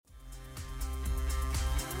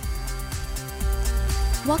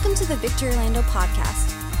Welcome to the Victory Orlando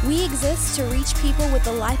podcast. We exist to reach people with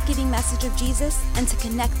the life-giving message of Jesus and to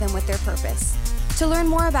connect them with their purpose. To learn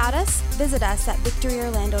more about us, visit us at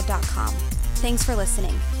victoryorlando.com. Thanks for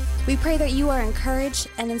listening. We pray that you are encouraged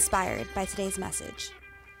and inspired by today's message.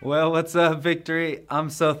 Well, what's up, Victory?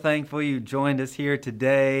 I'm so thankful you joined us here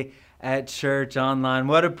today at church online.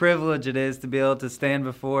 What a privilege it is to be able to stand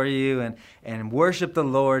before you and worship the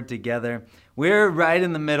Lord together. We're right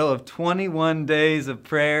in the middle of 21 days of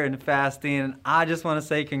prayer and fasting, and I just want to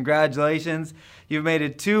say congratulations. You've made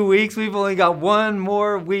it 2 weeks. We've only got one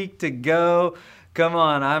more week to go. Come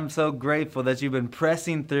on, I'm so grateful that you've been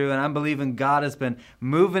pressing through, and I'm believing God has been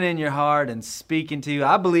moving in your heart and speaking to you.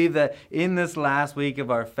 I believe that in this last week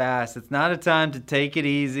of our fast, it's not a time to take it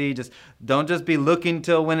easy. Don't just be looking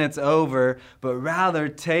till when it's over, but rather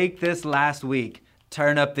take this last week.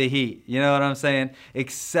 Turn up the heat. You know what I'm saying?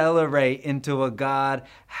 Accelerate into what God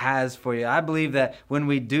has for you. I believe that when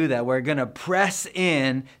we do that, we're going to press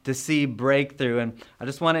in to see breakthrough. And I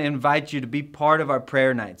just want to invite you to be part of our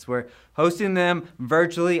prayer nights. We're hosting them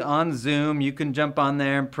virtually on Zoom. You can jump on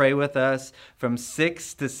there and pray with us from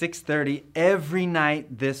 6 to 6:30 every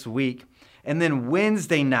night this week. And then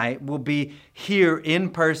Wednesday night, we'll be here in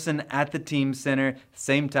person at the Team Center,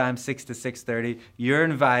 same time, 6 to 6:30. You're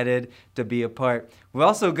invited to be a part. We've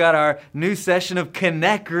also got our new session of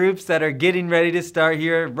Connect groups that are getting ready to start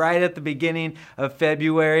here right at the beginning of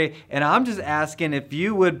February. And I'm just asking if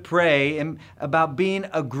you would pray about being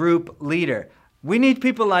a group leader. We need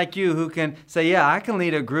people like you who can say, yeah, I can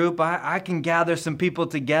lead a group. I can gather some people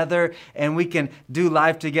together and we can do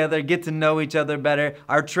life together, get to know each other better.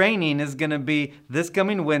 Our training is going to be this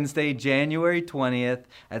coming Wednesday, January 20th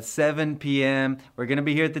at 7 p.m. We're going to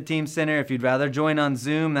be here at the Team Center. If you'd rather join on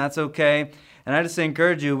Zoom, that's okay. And I just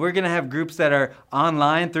encourage you, we're going to have groups that are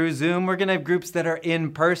online through Zoom. We're going to have groups that are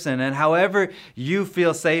in person. And however you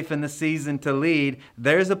feel safe in the season to lead,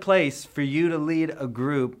 there's a place for you to lead a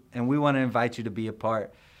group, and we want to invite you to be a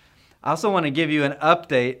part. I also want to give you an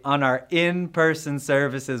update on our in-person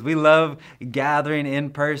services. We love gathering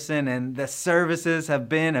in person, and the services have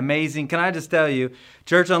been amazing. Can I just tell you,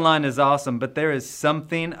 church online is awesome, but there is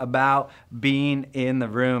something about being in the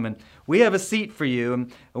room. And we have a seat for you,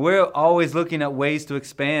 and we're always looking at ways to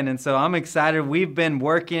expand. And so I'm excited. We've been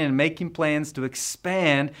working and making plans to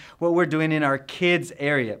expand what we're doing in our kids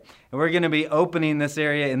area. And we're going to be opening this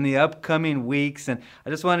area in the upcoming weeks. And I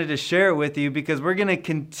just wanted to share it with you because we're going to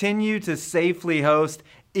continue to safely host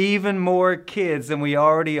even more kids than we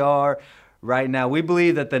already are right now. We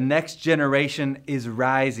believe that the next generation is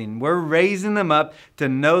rising. We're raising them up to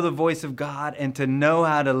know the voice of God and to know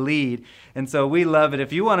how to lead. And so we love it.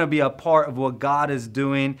 If you want to be a part of what God is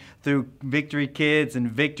doing through Victory Kids and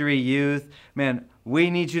Victory Youth, man, we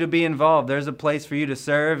need you to be involved. There's a place for you to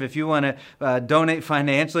serve. If you want to donate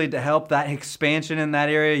financially to help that expansion in that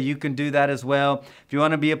area, you can do that as well. If you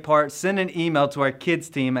want to be a part, send an email to our kids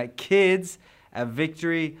team at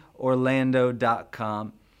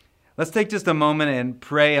kids@victoryorlando.com. Let's take just a moment and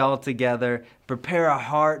pray all together, prepare our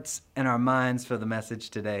hearts and our minds for the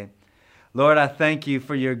message today. Lord, I thank you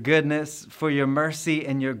for your goodness, for your mercy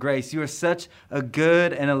and your grace. You are such a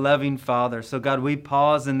good and a loving Father. So God, we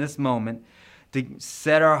pause in this moment to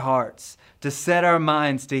set our hearts, to set our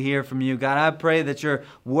minds to hear from you. God, I pray that your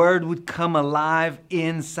word would come alive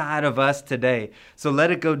inside of us today. So let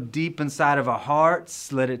it go deep inside of our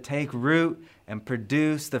hearts. Let it take root and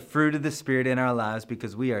produce the fruit of the Spirit in our lives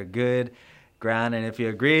because we are good ground. And if you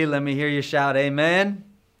agree, let me hear you shout amen.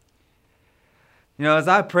 You know, as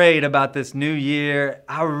I prayed about this new year,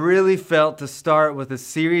 I really felt to start with a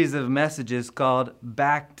series of messages called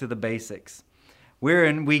Back to the Basics. We're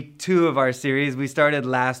in week 2 of our series. We started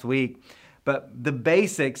last week. But the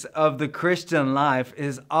basics of the Christian life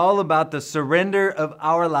is all about the surrender of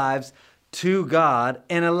our lives to God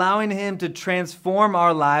and allowing Him to transform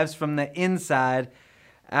our lives from the inside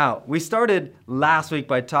out. We started last week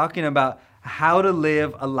by talking about how to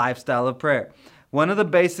live a lifestyle of prayer. One of the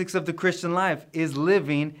basics of the Christian life is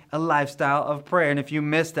living a lifestyle of prayer. And if you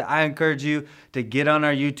missed it, I encourage you to get on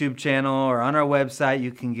our YouTube channel or on our website.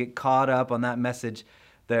 You can get caught up on that message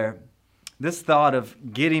there. This thought of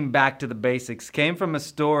getting back to the basics came from a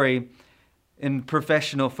story in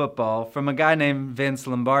professional football from a guy named Vince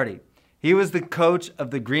Lombardi. He was the coach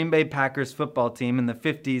of the Green Bay Packers football team in the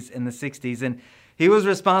 50s and the 60s, and he was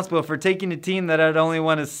responsible for taking a team that had only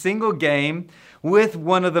won a single game with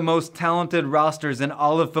one of the most talented rosters in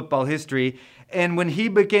all of football history. And when he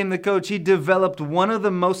became the coach, he developed one of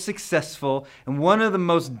the most successful and one of the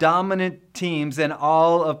most dominant teams in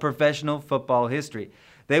all of professional football history.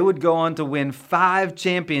 They would go on to win 5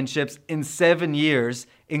 championships in 7 years,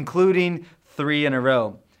 including 3 in a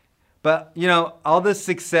row. But, all this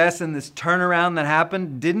success and this turnaround that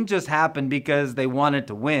happened didn't just happen because they wanted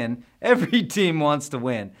to win. Every team wants to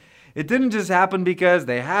win. It didn't just happen because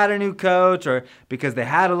they had a new coach or because they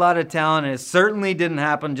had a lot of talent. And it certainly didn't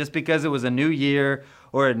happen just because it was a new year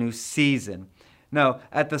or a new season. No,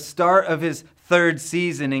 at the start of his third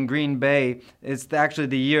season in Green Bay, it's actually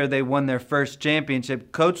the year they won their first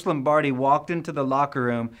championship, Coach Lombardi walked into the locker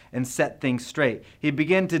room and set things straight. He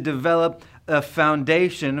began to develop a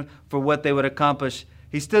foundation for what they would accomplish.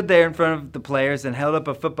 He stood there in front of the players and held up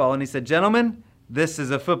a football and he said, "Gentlemen, this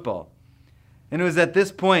is a football." And it was at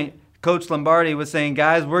this point Coach Lombardi was saying,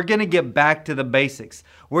 guys, we're going to get back to the basics.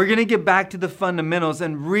 We're going to get back to the fundamentals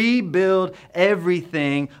and rebuild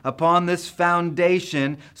everything upon this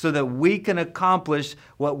foundation so that we can accomplish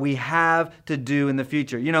what we have to do in the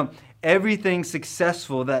future. Everything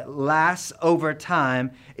successful that lasts over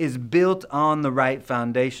time is built on the right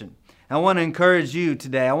foundation. I want to encourage you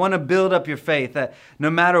today. I want to build up your faith that no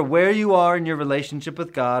matter where you are in your relationship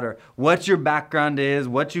with God or what your background is,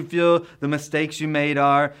 what you feel the mistakes you made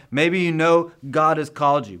are, maybe you know God has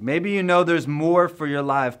called you. Maybe you know there's more for your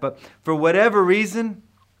life, but for whatever reason,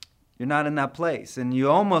 you're not in that place. And you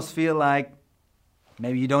almost feel like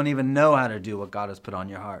maybe you don't even know how to do what God has put on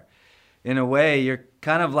your heart. In a way, you're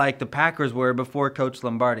kind of like the Packers were before Coach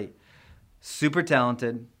Lombardi. Super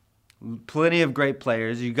talented. Plenty of great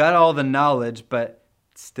players. You got all the knowledge, but it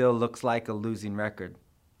still looks like a losing record.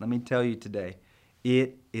 Let me tell you today,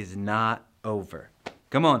 it is not over.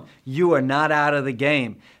 Come on, you are not out of the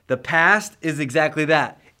game. The past is exactly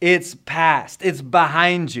that. It's past. It's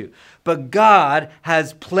behind you. But God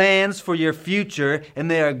has plans for your future, and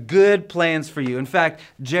they are good plans for you. In fact,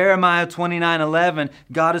 Jeremiah 29:11,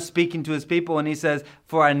 God is speaking to his people, and he says,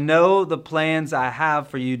 "For I know the plans I have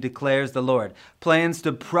for you, declares the Lord. Plans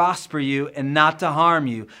to prosper you and not to harm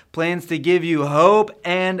you. Plans to give you hope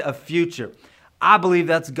and a future." I believe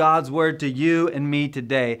that's God's word to you and me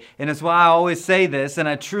today. And it's why I always say this, and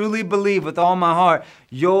I truly believe with all my heart,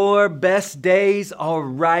 your best days are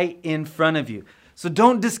right in front of you. So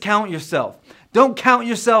don't discount yourself. Don't count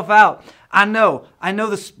yourself out. I know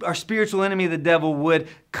our spiritual enemy, the devil, would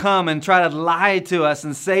come and try to lie to us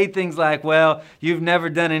and say things like, well, you've never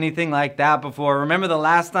done anything like that before. Remember the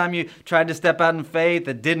last time you tried to step out in faith,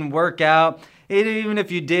 it didn't work out. Even if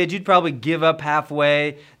you did, you'd probably give up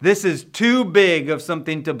halfway. This is too big of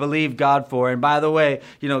something to believe God for. And by the way,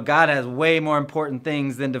 God has way more important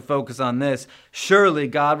things than to focus on this. Surely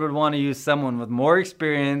God would want to use someone with more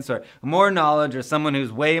experience or more knowledge or someone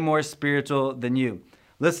who's way more spiritual than you.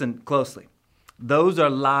 Listen closely. Those are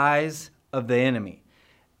lies of the enemy.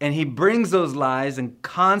 And he brings those lies and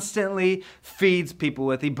constantly feeds people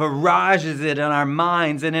with. He barrages it in our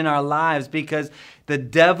minds and in our lives because the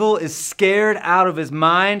devil is scared out of his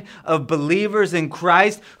mind of believers in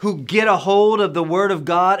Christ who get a hold of the Word of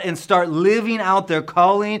God and start living out their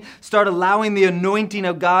calling, start allowing the anointing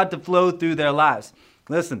of God to flow through their lives.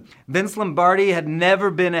 Listen, Vince Lombardi had never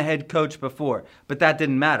been a head coach before, but that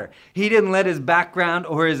didn't matter. He didn't let his background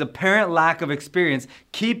or his apparent lack of experience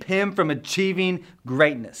keep him from achieving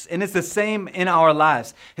greatness. And it's the same in our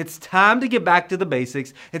lives. It's time to get back to the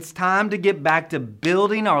basics. It's time to get back to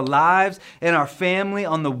building our lives and our family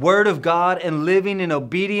on the Word of God and living in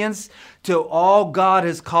obedience to all God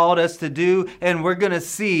has called us to do. And we're going to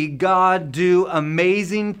see God do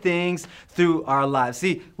amazing things through our lives.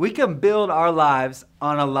 See, we can build our lives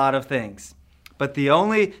on a lot of things. But the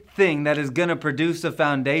only thing that is going to produce a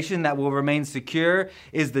foundation that will remain secure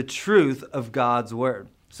is the truth of God's Word.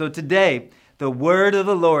 So today, the word of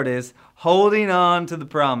the Lord is holding on to the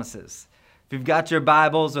promises. If you've got your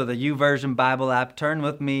Bibles or the YouVersion Bible app, turn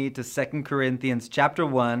with me to 2 Corinthians chapter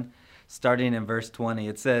 1, starting in verse 20.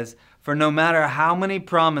 It says, "For no matter how many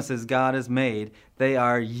promises God has made, they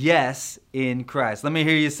are yes in Christ." Let me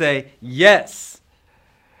hear you say, yes.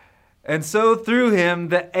 "And so through him,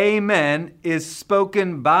 the amen is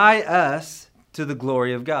spoken by us to the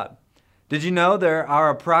glory of God." Did you know there are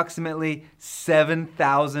approximately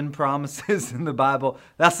 7,000 promises in the Bible?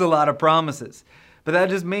 That's a lot of promises. But that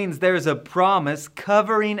just means there's a promise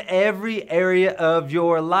covering every area of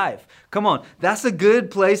your life. Come on, that's a good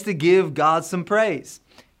place to give God some praise.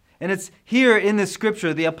 And it's here in the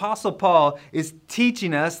scripture, the Apostle Paul is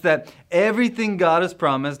teaching us that everything God has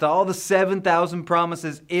promised, all the 7,000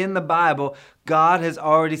 promises in the Bible, God has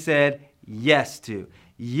already said yes to.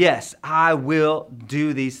 Yes, I will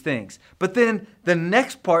do these things. But then the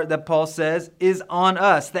next part that Paul says is on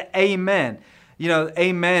us, the amen.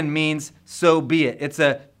 Amen means so be it. It's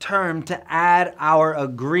a term to add our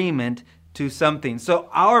agreement to something. So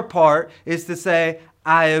our part is to say,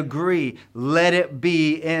 I agree. Let it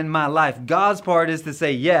be in my life. God's part is to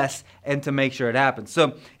say yes and to make sure it happens.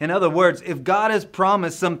 So, in other words, if God has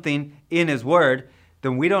promised something in His Word,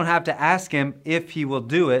 then we don't have to ask Him if He will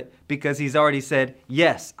do it because He's already said,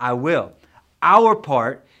 yes, I will. Our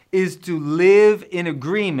part is to live in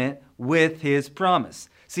agreement with His promise.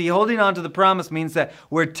 See, holding on to the promise means that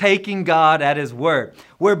we're taking God at His word.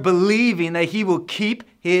 We're believing that He will keep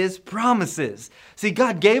His promises. See,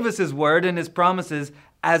 God gave us His word and His promises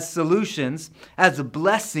as solutions, as a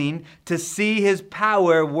blessing to see His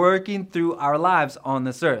power working through our lives on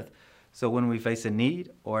this earth. So when we face a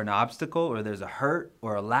need or an obstacle or there's a hurt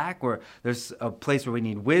or a lack or there's a place where we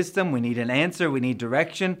need wisdom, we need an answer, we need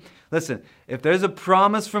direction. Listen, if there's a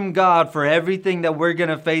promise from God for everything that we're going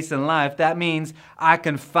to face in life, that means I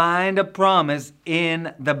can find a promise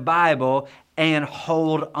in the Bible and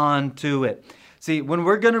hold on to it. See, when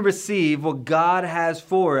we're going to receive what God has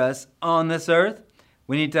for us on this earth,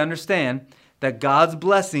 we need to understand that God's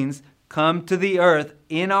blessings come to the earth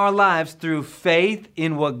in our lives through faith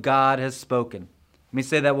in what God has spoken. Let me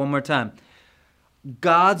say that one more time.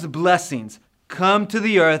 God's blessings come to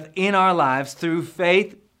the earth in our lives through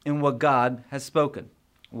faith in what God has spoken,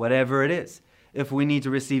 whatever it is. If we need to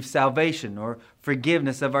receive salvation or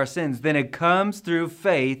forgiveness of our sins, then it comes through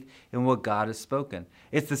faith in what God has spoken.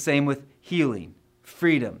 It's the same with healing,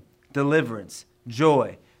 freedom, deliverance,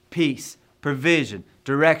 joy, peace, provision,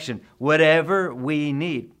 direction, whatever we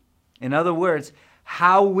need. In other words,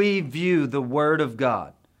 how we view the Word of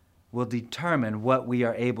God will determine what we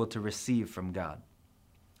are able to receive from God.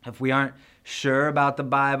 If we aren't sure about the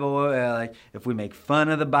Bible, like if we make fun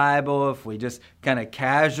of the Bible, if we just kind of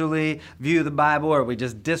casually view the Bible or we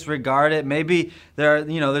just disregard it, maybe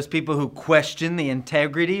there's people who question the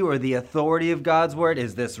integrity or the authority of God's Word.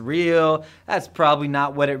 Is this real? That's probably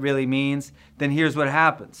not what it really means. Then here's what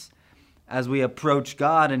happens. As we approach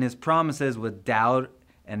God and His promises with doubt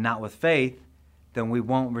and not with faith, then we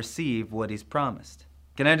won't receive what He's promised.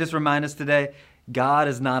 Can I just remind us today, God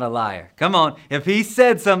is not a liar. Come on, if He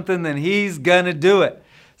said something, then He's gonna do it.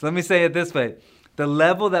 So let me say it this way. The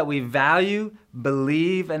level that we value,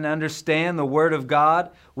 believe, and understand the Word of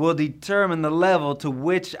God will determine the level to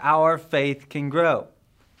which our faith can grow.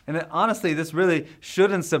 And honestly, this really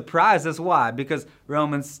shouldn't surprise us. Why? Because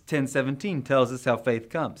Romans 10:17 tells us how faith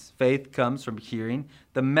comes. Faith comes from hearing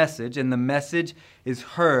the message, and the message is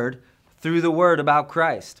heard through the Word about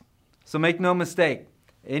Christ. So make no mistake,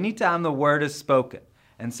 anytime the Word is spoken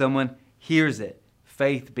and someone hears it,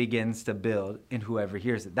 faith begins to build in whoever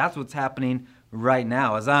hears it. That's what's happening right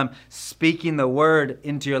now. As I'm speaking the Word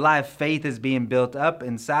into your life, faith is being built up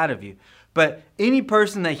inside of you. But any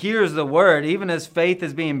person that hears the Word, even as faith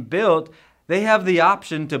is being built, they have the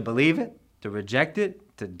option to believe it, to reject it,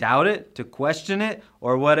 to doubt it, to question it,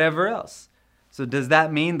 or whatever else. So does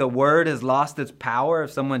that mean the Word has lost its power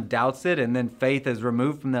if someone doubts it and then faith is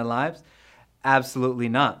removed from their lives? Absolutely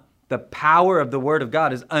not. The power of the Word of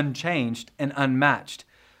God is unchanged and unmatched.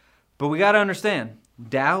 But we got to understand,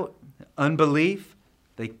 doubt, unbelief,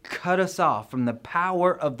 they cut us off from the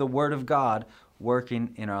power of the Word of God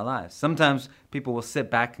working in our lives. Sometimes people will sit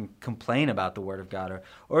back and complain about the Word of God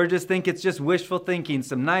or just think it's just wishful thinking,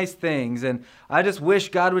 some nice things, and I just wish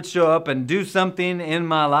God would show up and do something in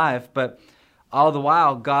my life. But all the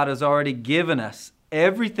while, God has already given us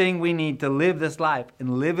everything we need to live this life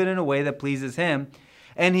and live it in a way that pleases Him.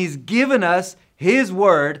 And He's given us His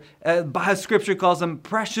Word, by Scripture calls them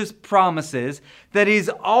precious promises, that He's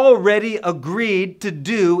already agreed to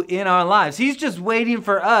do in our lives. He's just waiting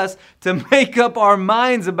for us to make up our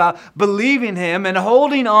minds about believing Him and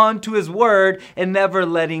holding on to His Word and never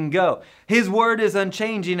letting go. His Word is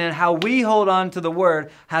unchanging, and how we hold on to the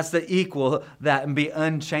Word has to equal that and be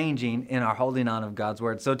unchanging in our holding on of God's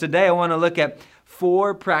Word. So today I want to look at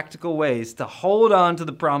 4 practical ways to hold on to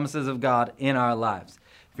the promises of God in our lives.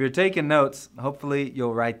 If you're taking notes, hopefully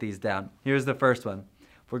you'll write these down. Here's the first one.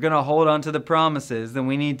 If we're going to hold on to the promises, then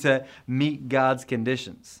we need to meet God's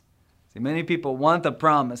conditions. See, many people want the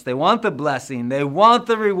promise, they want the blessing, they want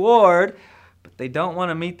the reward, but they don't want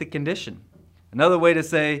to meet the condition. Another way to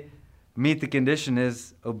say meet the condition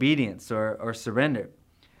is obedience or surrender.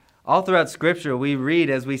 All throughout Scripture, we read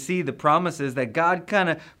as we see the promises that God kind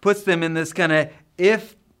of puts them in this kind of,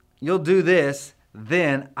 if you'll do this,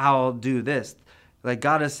 then I'll do this. Like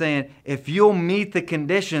God is saying, if you'll meet the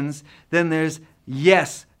conditions, then there's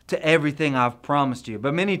yes to everything I've promised you.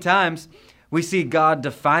 But many times we see God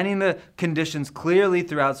defining the conditions clearly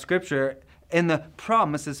throughout Scripture, and the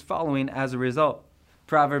promise is following as a result.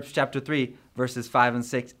 Proverbs chapter 3, verses 5 and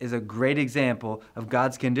 6 is a great example of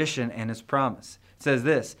God's condition and His promise. It says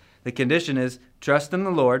this, the condition is trust in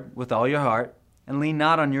the Lord with all your heart and lean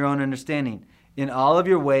not on your own understanding. In all of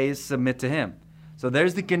your ways, submit to Him. So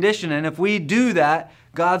there's the condition. And if we do that,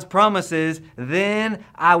 God's promise is, then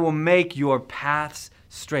I will make your paths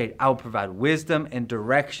straight. I will provide wisdom and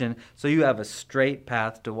direction so you have a straight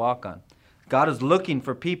path to walk on. God is looking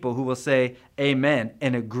for people who will say amen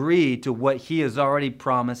and agree to what He has already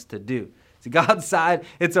promised to do. See, God's side,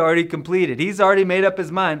 it's already completed. He's already made up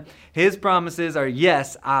His mind. His promises are,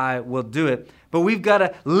 yes, I will do it. But we've got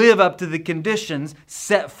to live up to the conditions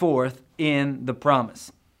set forth in the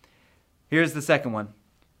promise. Here's the second one.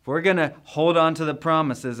 If we're going to hold on to the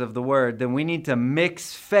promises of the Word, then we need to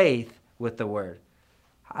mix faith with the Word.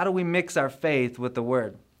 How do we mix our faith with the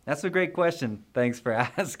Word? That's a great question. Thanks for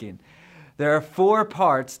asking. There are 4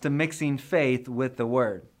 parts to mixing faith with the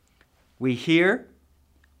Word. We hear,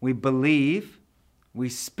 we believe, we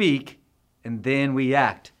speak, and then we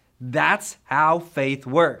act. That's how faith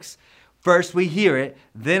works. First we hear it,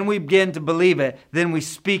 then we begin to believe it, then we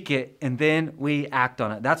speak it, and then we act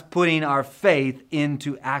on it. That's putting our faith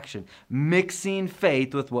into action, mixing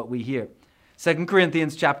faith with what we hear. 2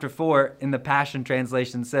 Corinthians chapter 4 in the Passion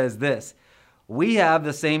Translation says this: we have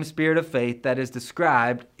the same spirit of faith that is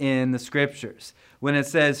described in the Scriptures when it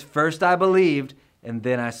says, first I believed and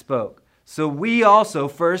then I spoke. So we also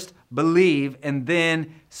first believe and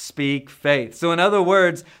then speak faith. So in other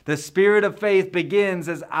words, the spirit of faith begins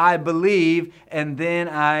as I believe and then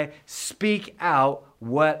I speak out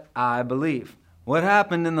what I believe. What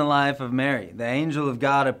happened in the life of Mary? The angel of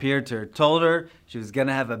God appeared to her, told her she was going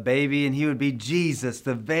to have a baby and he would be Jesus,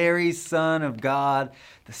 the very Son of God,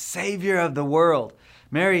 the Savior of the world.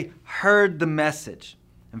 Mary heard the message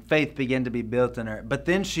and faith began to be built in her. But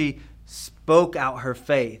then she spoke out her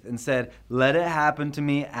faith and said, let it happen to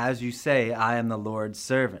me as you say, I am the Lord's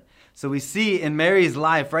servant. So we see in Mary's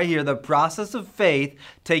life right here, the process of faith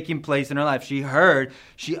taking place in her life. She heard,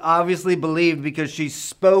 she obviously believed because she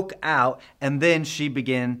spoke out, and then she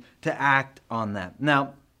began to act on that.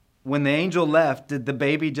 Now, when the angel left, did the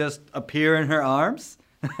baby just appear in her arms?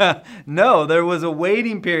 No, there was a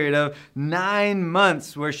waiting period of 9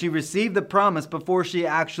 months where she received the promise before she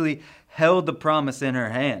actually held the promise in her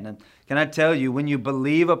hand. And can I tell you, when you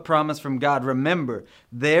believe a promise from God, remember,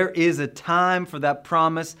 there is a time for that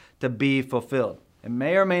promise to be fulfilled. It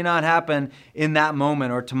may or may not happen in that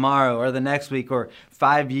moment or tomorrow or the next week or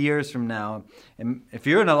 5 years from now. And if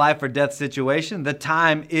you're in a life or death situation, the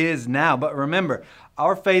time is now. But remember,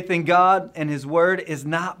 our faith in God and His Word is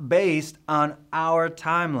not based on our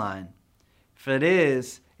timeline. If it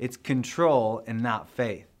is, it's control and not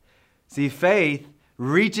faith. See, faith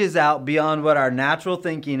reaches out beyond what our natural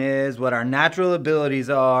thinking is, what our natural abilities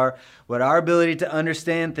are, what our ability to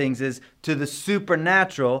understand things is, to the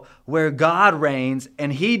supernatural where God reigns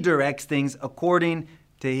and He directs things according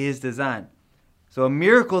to His design. So a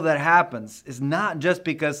miracle that happens is not just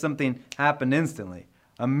because something happened instantly.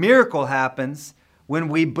 A miracle happens when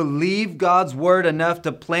we believe God's word enough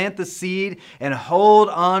to plant the seed and hold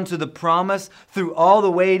on to the promise through all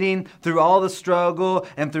the waiting, through all the struggle,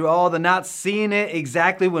 and through all the not seeing it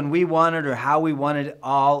exactly when we wanted or how we wanted it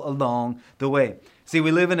all along the way. See,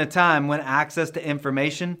 we live in a time when access to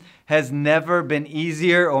information has never been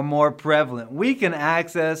easier or more prevalent. We can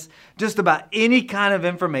access just about any kind of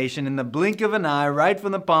information in the blink of an eye, right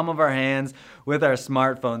from the palm of our hands with our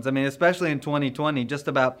smartphones. I mean, especially in 2020, just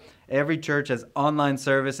about every church has online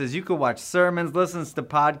services. You could watch sermons, listen to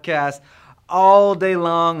podcasts all day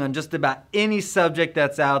long on just about any subject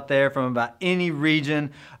that's out there from about any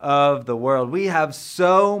region of the world. We have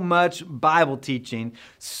so much Bible teaching,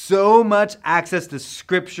 so much access to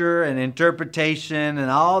scripture and interpretation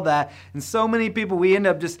and all that. And so many people, we end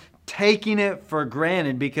up just taking it for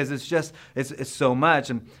granted because it's so much.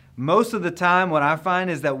 And most of the time, what I find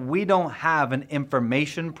is that we don't have an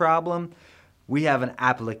information problem. We have an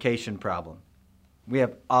application problem. We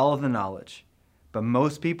have all of the knowledge. But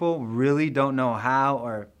most people really don't know how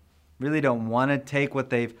or really don't want to take what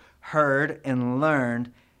they've heard and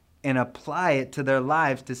learned and apply it to their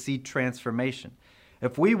lives to see transformation.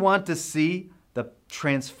 If we want to see the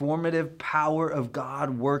transformative power of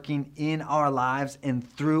God working in our lives and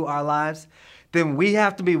through our lives, then we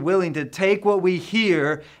have to be willing to take what we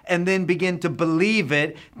hear and then begin to believe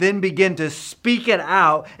it, then begin to speak it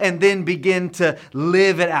out, and then begin to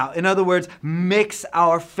live it out. In other words, mix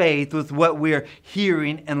our faith with what we're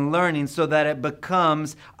hearing and learning so that it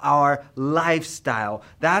becomes our lifestyle.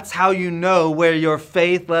 That's how you know where your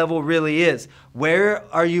faith level really is. Where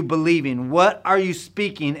are you believing? What are you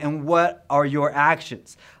speaking? And what are your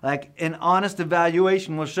actions? Like an honest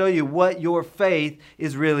evaluation will show you what your faith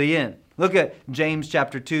is really in. Look at James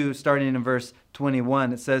chapter 2, starting in verse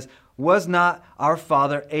 21. It says, Was not our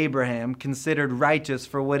father Abraham considered righteous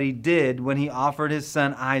for what he did when he offered his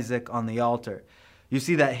son Isaac on the altar? You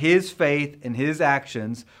see that his faith and his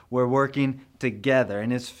actions were working together,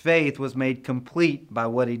 and his faith was made complete by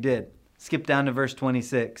what he did. Skip down to verse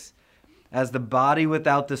 26. As the body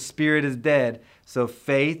without the spirit is dead, so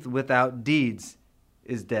faith without deeds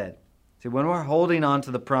is dead. See, when we're holding on to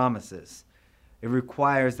the promises, it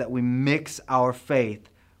requires that we mix our faith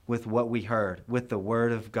with what we heard, with the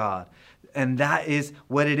Word of God. And that is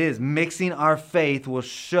what it is. Mixing our faith will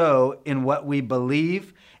show in what we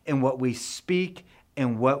believe, in what we speak,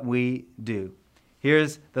 and what we do.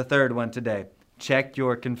 Here's the third one today. Check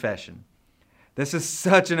your confession. This is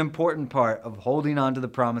such an important part of holding on to the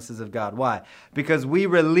promises of God. Why? Because we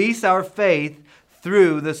release our faith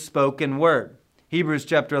through the spoken word. Hebrews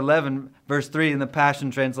chapter 11, verse 3 in the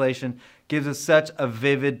Passion Translation gives us such a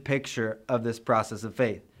vivid picture of this process of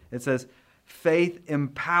faith. It says, faith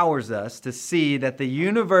empowers us to see that the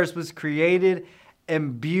universe was created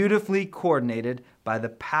and beautifully coordinated by the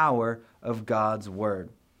power of God's word.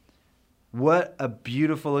 What a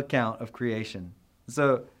beautiful account of creation.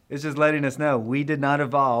 So it's just letting us know we did not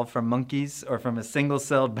evolve from monkeys or from a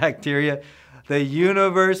single-celled bacteria. The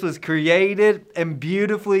universe was created and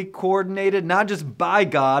beautifully coordinated, not just by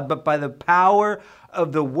God, but by the power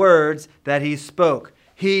of the words that he spoke.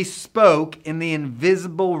 He spoke in the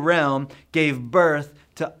invisible realm, gave birth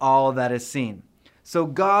to all that is seen. So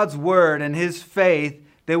God's word and his faith,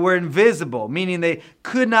 they were invisible, meaning they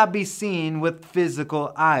could not be seen with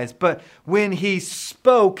physical eyes. But when he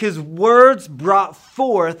spoke, his words brought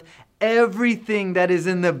forth everything that is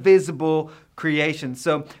in the visible creation.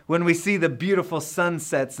 So when we see the beautiful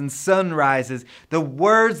sunsets and sunrises, the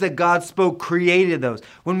words that God spoke created those.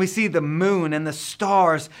 When we see the moon and the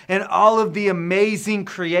stars and all of the amazing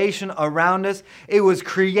creation around us, it was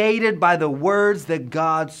created by the words that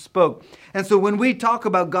God spoke. And so when we talk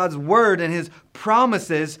about God's word and his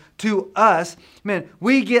promises to us, man,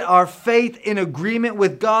 we get our faith in agreement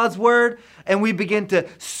with God's word and we begin to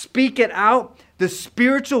speak it out. The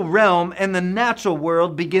spiritual realm and the natural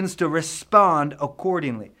world begins to respond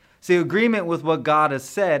accordingly. See, agreement with what God has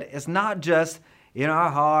said is not just in our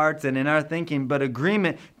hearts and in our thinking, but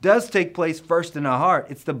agreement does take place first in our heart.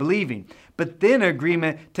 It's the believing. But then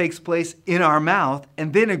agreement takes place in our mouth,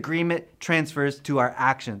 and then agreement transfers to our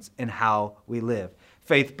actions and how we live.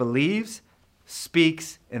 Faith believes,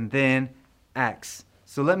 speaks, and then acts.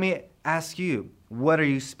 So let me ask you, what are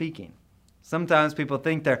you speaking? Sometimes people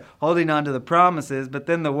think they're holding on to the promises, but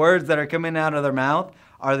then the words that are coming out of their mouth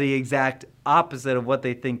are the exact opposite of what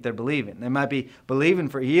they think they're believing. They might be believing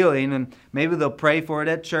for healing, and maybe they'll pray for it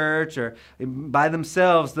at church, or by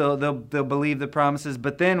themselves they'll believe the promises.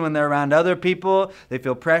 But then when they're around other people, they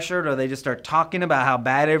feel pressured, or they just start talking about how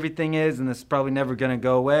bad everything is, and this is probably never going to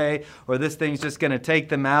go away, or this thing's just going to take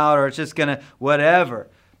them out, or it's just going to whatever.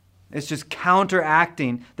 It's just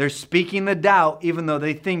counteracting. They're speaking the doubt even though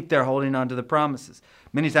they think they're holding on to the promises.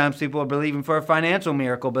 Many times people are believing for a financial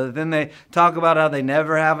miracle, but then they talk about how they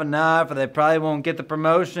never have enough, or they probably won't get the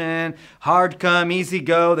promotion. Hard come, easy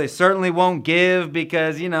go. They certainly won't give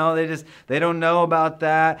because, they don't know about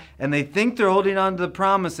that. And they think they're holding on to the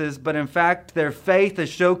promises, but in fact, their faith is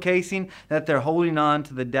showcasing that they're holding on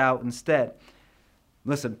to the doubt instead.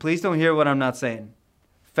 Listen, please don't hear what I'm not saying.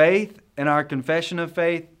 Faith and our confession of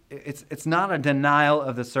faith, it's not a denial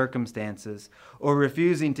of the circumstances or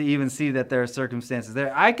refusing to even see that there are circumstances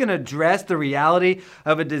there. I can address the reality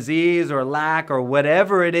of a disease or lack or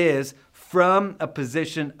whatever it is from a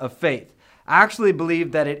position of faith. I actually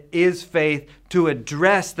believe that it is faith to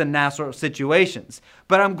address the natural situations,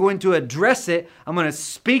 but I'm going to address it. I'm going to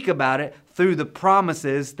speak about it through the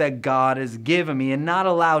promises that God has given me and not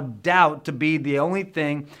allow doubt to be the only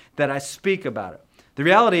thing that I speak about it. The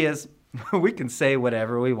reality is, we can say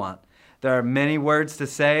whatever we want. There are many words to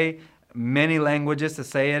say, many languages to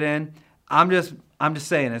say it in. I'm just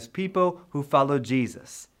saying, as people who follow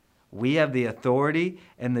Jesus, we have the authority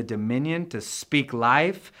and the dominion to speak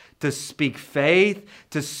life, to speak faith,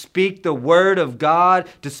 to speak the word of God,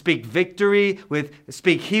 to speak victory,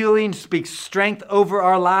 speak healing, speak strength over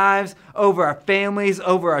our lives, over our families,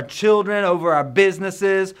 over our children, over our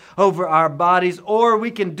businesses, over our bodies. Or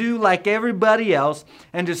we can do like everybody else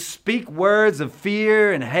and just speak words of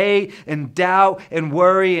fear and hate and doubt and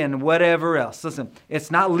worry and whatever else. Listen,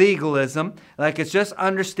 it's not legalism. It's just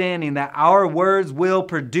understanding that our words will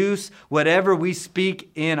produce whatever we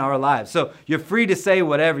speak in our lives. So you're free to say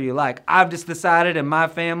whatever you you like. I've just decided in my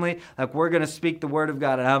family, like, we're going to speak the word of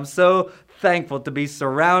God. And I'm so thankful to be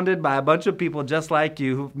surrounded by a bunch of people just like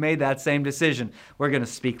you who've made that same decision. We're going to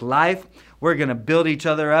speak life. We're going to build each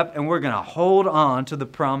other up, and we're going to hold on to the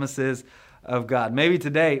promises of God. Maybe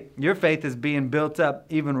today your faith is being built up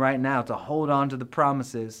even right now to hold on to the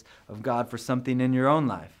promises of God for something in your own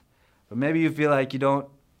life. But maybe you feel like you don't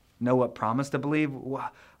know what promise to believe.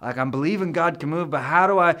 Like, I'm believing God can move, but how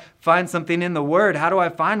do I find something in the Word? How do I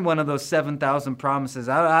find one of those 7,000 promises?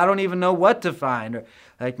 I don't even know what to find. Or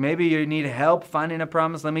like, maybe you need help finding a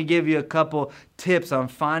promise. Let me give you a couple tips on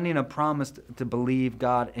finding a promise to believe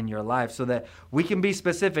God in your life so that we can be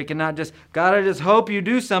specific and not just, God, I just hope you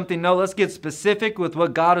do something. No, let's get specific with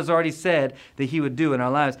what God has already said that He would do in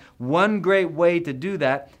our lives. One great way to do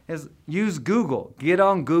that is use Google. Get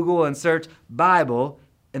on Google and search Bible,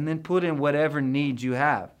 and then put in whatever needs you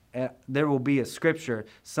have. There will be a scripture,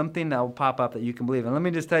 something that will pop up that you can believe. And let me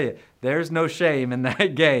just tell you, there's no shame in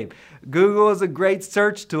that game. Google is a great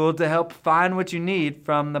search tool to help find what you need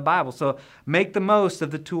from the Bible. So make the most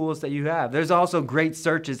of the tools that you have. There's also great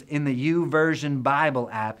searches in the YouVersion Bible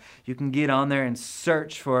app. You can get on there and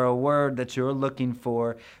search for a word that you're looking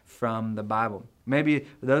for from the Bible. Maybe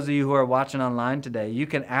those of you who are watching online today, you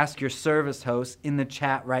can ask your service host in the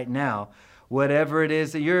chat right now whatever it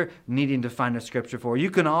is that you're needing to find a scripture for.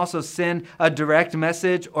 You can also send a direct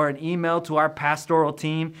message or an email to our pastoral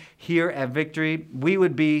team here at Victory. We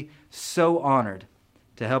would be so honored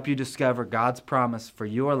to help you discover God's promise for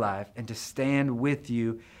your life and to stand with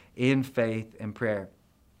you in faith and prayer.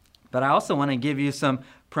 But I also want to give you some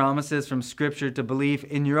promises from Scripture to believe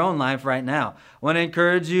in your own life right now. I want to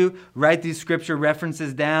encourage you, write these Scripture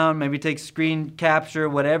references down, maybe take screen capture,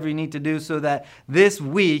 whatever you need to do so that this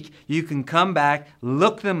week you can come back,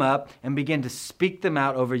 look them up, and begin to speak them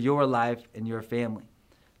out over your life and your family.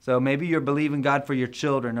 So maybe you're believing God for your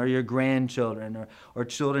children or your grandchildren or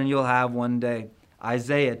children you'll have one day.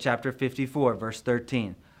 Isaiah chapter 54, verse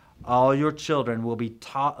 13. All your children will be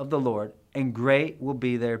taught of the Lord, and great will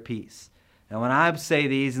be their peace. And when I say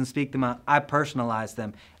these and speak them out, I personalize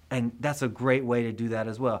them. And that's a great way to do that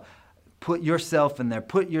as well. Put yourself in there.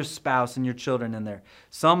 Put your spouse and your children in there.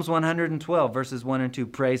 Psalms 112, verses 1 and 2.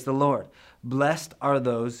 Praise the Lord. Blessed are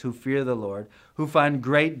those who fear the Lord, who find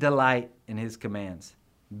great delight in His commands.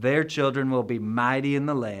 Their children will be mighty in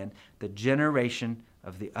the land. The generation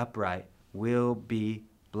of the upright will be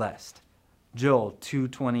blessed. Joel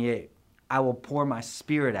 2:28. I will pour my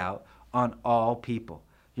Spirit out on all people.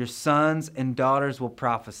 Your sons and daughters will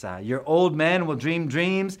prophesy. Your old men will dream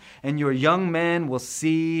dreams, and your young men will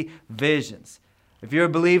see visions. If you're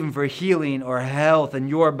believing for healing or health in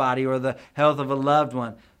your body or the health of a loved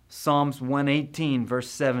one, Psalms 118, verse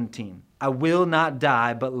 17. I will not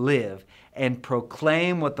die, but live and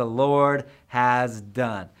proclaim what the Lord has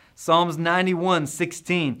done. Psalms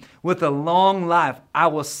 91:16. With a long life, I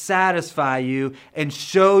will satisfy you and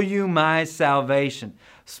show you my salvation.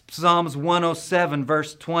 Psalms 107,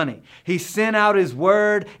 verse 20. He sent out His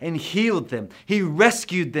word and healed them. He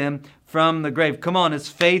rescued them from the grave. Come on, is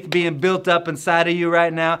faith being built up inside of you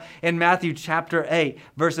right now? In Matthew chapter 8,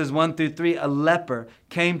 verses 1 through 3, a leper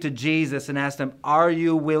came to Jesus and asked Him, are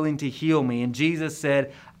you willing to heal me? And Jesus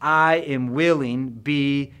said, I am willing,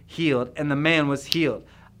 be healed. And the man was healed.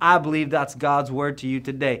 I believe that's God's word to you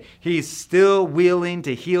today. He's still willing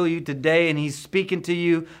to heal you today, and He's speaking to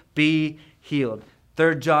you, be healed.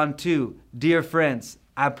 3 John 2, dear friends,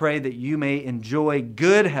 I pray that you may enjoy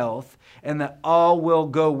good health and that all will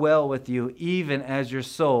go well with you, even as your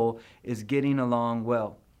soul is getting along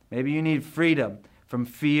well. Maybe you need freedom from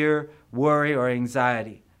fear, worry, or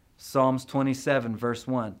anxiety. Psalms 27, verse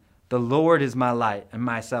 1. The Lord is my light and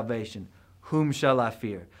my salvation. Whom shall I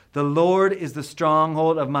fear? The Lord is the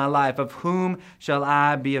stronghold of my life. Of whom shall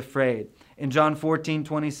I be afraid? In John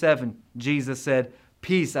 14:27, Jesus said,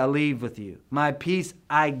 peace I leave with you. My peace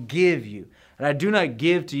I give you. And I do not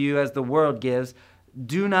give to you as the world gives.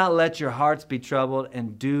 Do not let your hearts be troubled,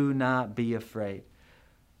 and do not be afraid.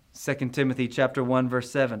 2 Timothy chapter 1, verse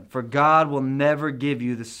 7. For God will never give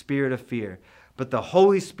you the spirit of fear, but the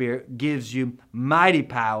Holy Spirit gives you mighty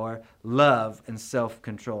power, love, and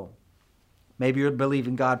self-control. Maybe you're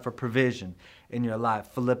believing God for provision in your life.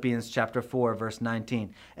 Philippians chapter 4, verse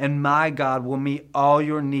 19. And my God will meet all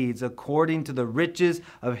your needs according to the riches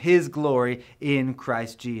of His glory in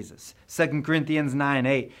Christ Jesus. 2 Corinthians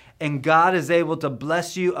 9:8. And God is able to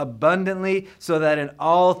bless you abundantly so that in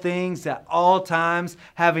all things, at all times,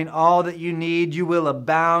 having all that you need, you will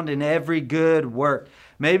abound in every good work.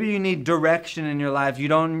 Maybe you need direction in your life.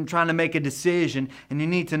 You're trying to make a decision and you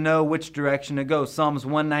need to know which direction to go. Psalms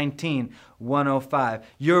 119, 105.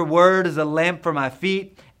 Your word is a lamp for my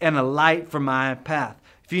feet and a light for my path.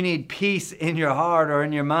 If you need peace in your heart or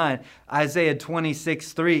in your mind, Isaiah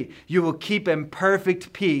 26:3, you will keep in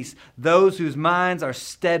perfect peace those whose minds are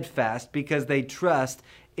steadfast because they trust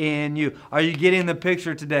in you. Are you getting the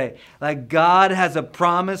picture today? Like, God has a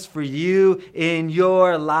promise for you in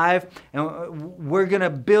your life, and we're going to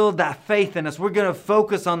build that faith in us. We're going to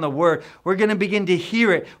focus on the Word. We're going to begin to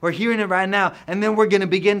hear it. We're hearing it right now, and then we're going to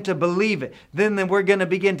begin to believe it. Then we're going to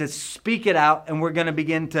begin to speak it out, and we're going to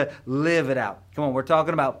begin to live it out. Come on, we're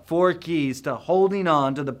talking about 4 keys to holding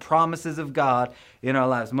on to the promises of God in our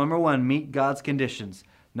lives. Number 1, meet God's conditions.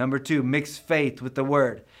 Number 2, mix faith with the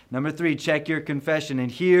Word. Number 3, check your confession.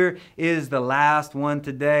 And here is the last one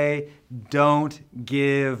today. Don't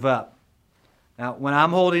give up. Now, when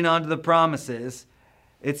I'm holding on to the promises,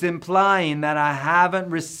 it's implying that I haven't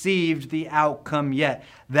received the outcome yet.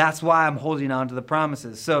 That's why I'm holding on to the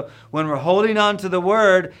promises. So when we're holding on to the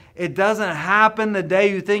Word, it doesn't happen the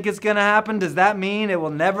day you think it's going to happen. Does that mean it will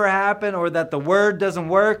never happen or that the Word doesn't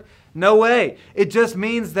work? No way. It just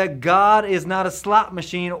means that God is not a slot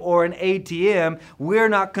machine or an ATM. We're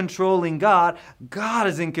not controlling God. God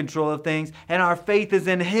is in control of things, and our faith is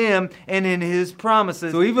in Him and in His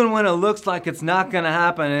promises. So even when it looks like it's not going to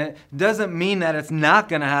happen, it doesn't mean that it's not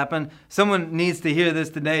going to happen. Someone needs to hear this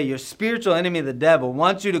today. Your spiritual enemy, the devil,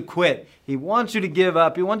 wants you to quit. He wants you to give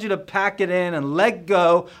up. He wants you to pack it in and let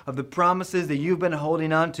go of the promises that you've been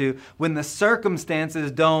holding on to when the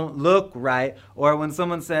circumstances don't look right, or when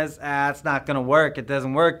someone says, it's not going to work. It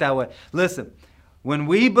doesn't work that way. Listen, when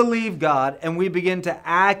we believe God and we begin to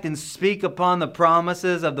act and speak upon the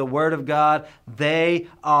promises of the Word of God, they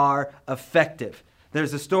are effective.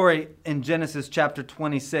 There's a story in Genesis chapter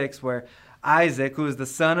 26 where Isaac, who is the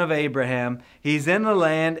son of Abraham, he's in the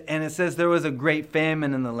land, and it says there was a great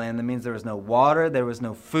famine in the land. That means there was no water, there was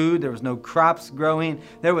no food, there was no crops growing,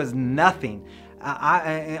 there was nothing.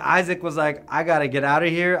 Isaac was like, I got to get out of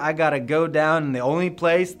here. I got to go down. And the only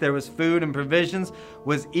place there was food and provisions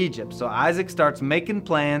was Egypt. So Isaac starts making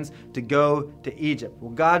plans to go to Egypt.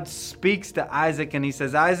 Well, God speaks to Isaac and He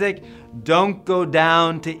says, Isaac, don't go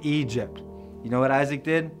down to Egypt. You know what Isaac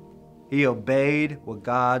did? He obeyed what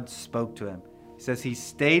God spoke to him. He says he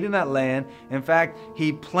stayed in that land. In fact,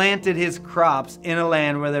 he planted his crops in a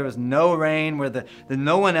land where there was no rain, where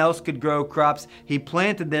no one else could grow crops. He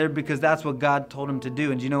planted there because that's what God told him to do.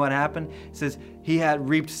 And do you know what happened? It says he had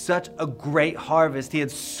reaped such a great harvest. He had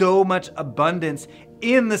so much abundance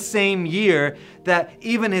in the same year that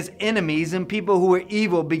even his enemies and people who were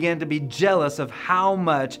evil began to be jealous of how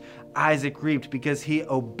much Isaac reaped because he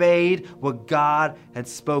obeyed what God had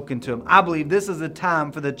spoken to him. I believe this is a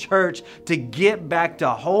time for the church to get back to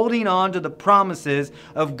holding on to the promises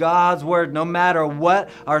of God's Word, no matter what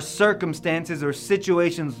our circumstances or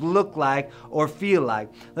situations look like or feel like.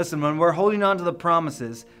 Listen, when we're holding on to the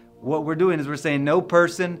promises, what we're doing is we're saying no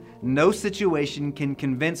person, no situation can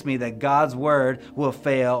convince me that God's Word will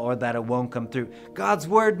fail or that it won't come through. God's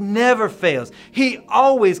Word never fails. He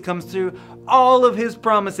always comes through. All of His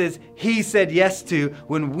promises He said yes to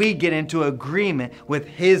when we get into agreement with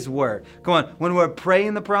His Word. Come on, when we're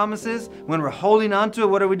praying the promises, when we're holding on to it,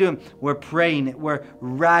 what are we doing? We're praying it, we're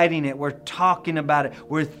writing it, we're talking about it,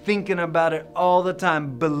 we're thinking about it all the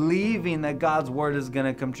time, believing that God's Word is going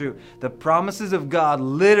to come true. The promises of God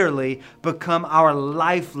literally become our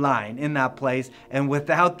lifeline in that place, and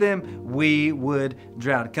without them, we would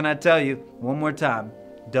drown. Can I tell you one more time?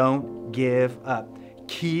 Don't give up.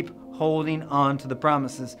 Keep holding on to the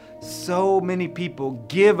promises. So many people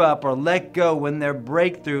give up or let go when their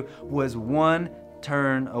breakthrough was one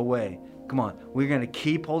turn away. Come on, we're going to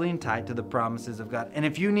keep holding tight to the promises of God. And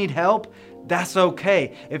if you need help, that's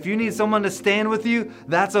okay. If you need someone to stand with you,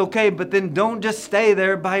 that's okay. But then don't just stay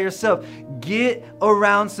there by yourself. Get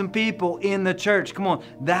around some people in the church. Come on,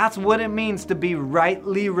 that's what it means to be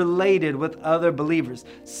rightly related with other believers.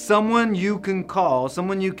 Someone you can call,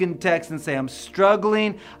 someone you can text and say, I'm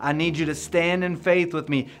struggling. I need you to stand in faith with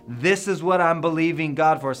me. This is what I'm believing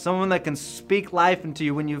God for. Someone that can speak life into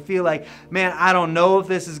you when you feel like, man, I don't know if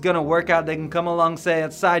this is going to work out. They can come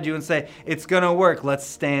alongside you and say, it's going to work. Let's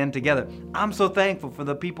stand together. I'm so thankful for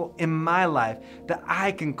the people in my life that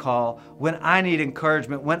I can call when I need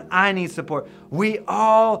encouragement, when I need support. We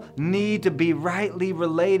all need to be rightly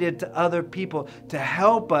related to other people to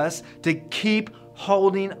help us to keep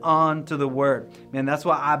holding on to the Word. Man, that's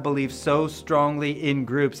why I believe so strongly in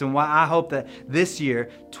groups, and why I hope that this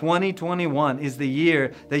year, 2021, is the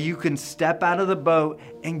year that you can step out of the boat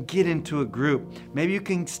and get into a group. Maybe you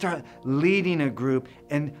can start leading a group,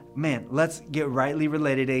 and man, let's get rightly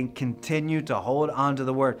related and continue to hold on to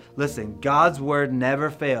the word. Listen, God's word never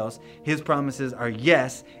fails. His promises are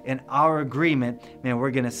yes, and our agreement, man,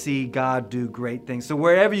 we're going to see God do great things. So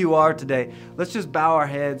wherever you are today, let's just bow our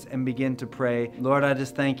heads and begin to pray. Lord, I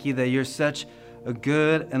just thank you that you're such a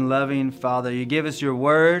good and loving Father. You gave us your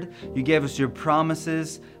word. You gave us your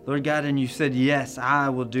promises, Lord God, and you said, yes, I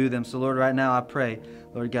will do them. So Lord, right now I pray,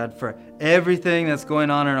 Lord God, for everything that's going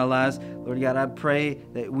on in our lives. Lord God, I pray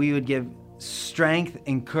that we would give strength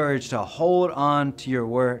and courage to hold on to your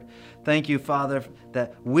word. Thank you, Father,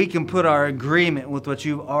 that we can put our agreement with what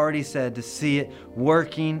you've already said to see it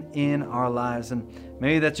working in our lives. And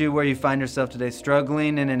maybe that's you where you find yourself today,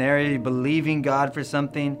 struggling in an area, believing God for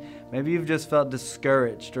something. Maybe you've just felt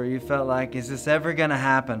discouraged, or you felt like, is this ever going to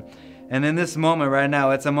happen? And in this moment right now,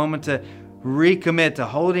 it's a moment to recommit to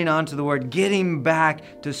holding on to the word, getting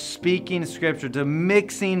back to speaking scripture, to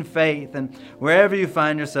mixing faith. And wherever you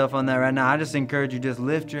find yourself on that right now, I just encourage you, just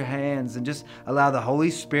lift your hands and just allow the Holy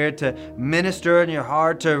Spirit to minister in your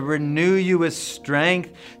heart, to renew you with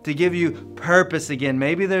strength, to give you purpose again.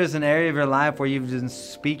 Maybe there's an area of your life where you've been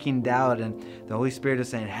speaking doubt, and the Holy Spirit is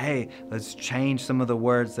saying, hey, let's change some of the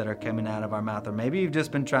words that are coming out of our mouth. Or maybe you've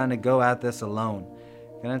just been trying to go at this alone.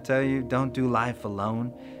 Can I tell you, don't do life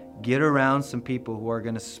alone. Get around some people who are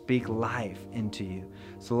going to speak life into you.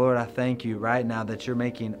 So Lord, I thank you right now that you're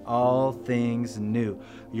making all things new.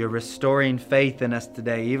 You're restoring faith in us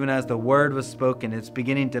today. Even as the word was spoken, it's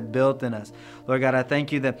beginning to build in us. Lord God, I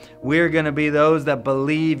thank you that we're going to be those that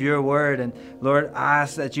believe your word. And Lord, I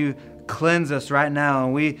ask that you cleanse us right now,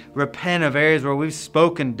 and we repent of areas where we've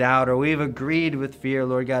spoken doubt or we've agreed with fear,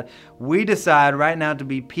 Lord God. We decide right now to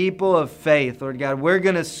be people of faith, Lord God. We're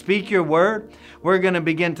going to speak your word. We're going to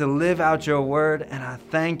begin to live out your word, and I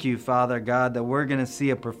thank you, Father God, that we're going to see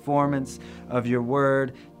a performance of your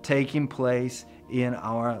word taking place in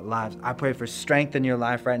our lives. I pray for strength in your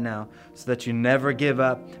life right now so that you never give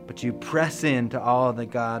up, but you press into all that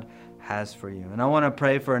God has for you. And I want to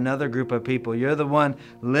pray for another group of people. You're the one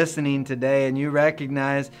listening today, and you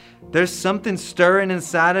recognize there's something stirring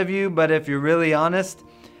inside of you, but if you're really honest,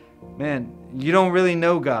 man, you don't really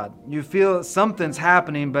know God. You feel something's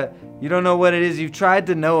happening, but you don't know what it is. You've tried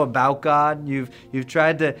to know about God. You've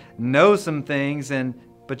tried to know some things,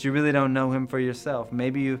 but you really don't know him for yourself.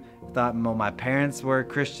 Maybe you thought, well, my parents were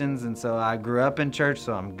Christians, and so I grew up in church,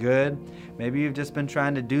 so I'm good. Maybe you've just been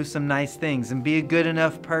trying to do some nice things and be a good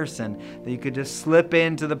enough person that you could just slip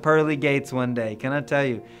into the pearly gates one day. Can I tell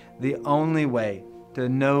you, the only way to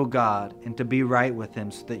know God and to be right with him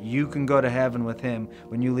so that you can go to heaven with him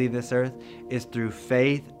when you leave this earth is through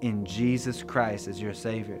faith in Jesus Christ as your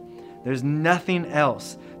Savior. There's nothing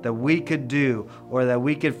else that we could do or that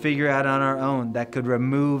we could figure out on our own that could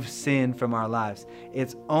remove sin from our lives.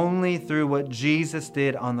 It's only through what Jesus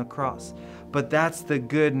did on the cross. But that's the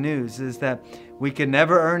good news, is that we could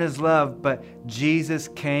never earn his love, but Jesus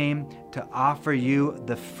came to offer you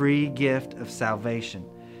the free gift of salvation.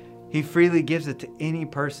 He freely gives it to any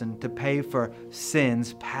person to pay for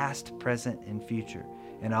sins past, present, and future.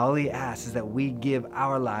 And all he asks is that we give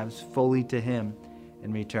our lives fully to him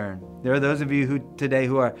in return. There are those of you today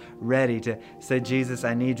who are ready to say, Jesus,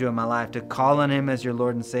 I need you in my life, to call on him as your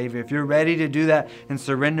Lord and Savior. If you're ready to do that and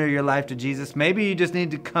surrender your life to Jesus, maybe you just need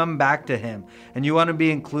to come back to him and you want to be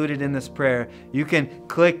included in this prayer. You can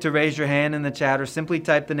click to raise your hand in the chat or simply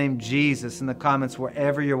type the name Jesus in the comments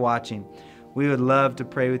wherever you're watching. We would love to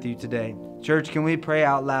pray with you today. Church, can we pray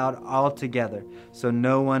out loud all together so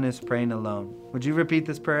no one is praying alone? Would you repeat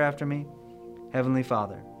this prayer after me? Heavenly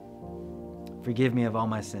Father, forgive me of all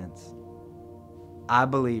my sins. I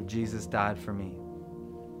believe Jesus died for me,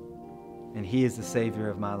 and he is the Savior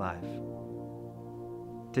of my life.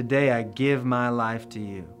 Today I give my life to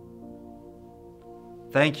you.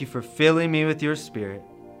 Thank you for filling me with your Spirit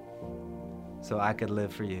so I could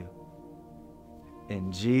live for you.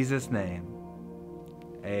 In Jesus' name,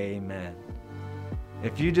 amen.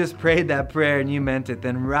 If you just prayed that prayer and you meant it,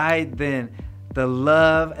 then right then, the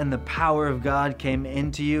love and the power of God came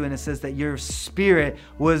into you, and it says that your spirit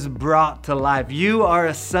was brought to life. You are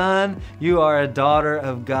a son, you are a daughter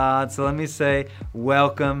of God. So let me say,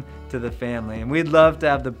 welcome to the family. And we'd love to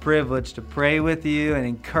have the privilege to pray with you and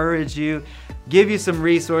encourage you, give you some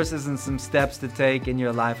resources and some steps to take in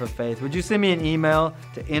your life of faith. Would you send me an email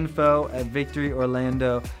to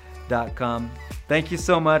info@victoryorlando.com? Thank you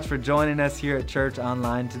so much for joining us here at Church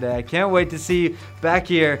Online today. I can't wait to see you back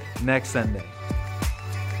here next Sunday.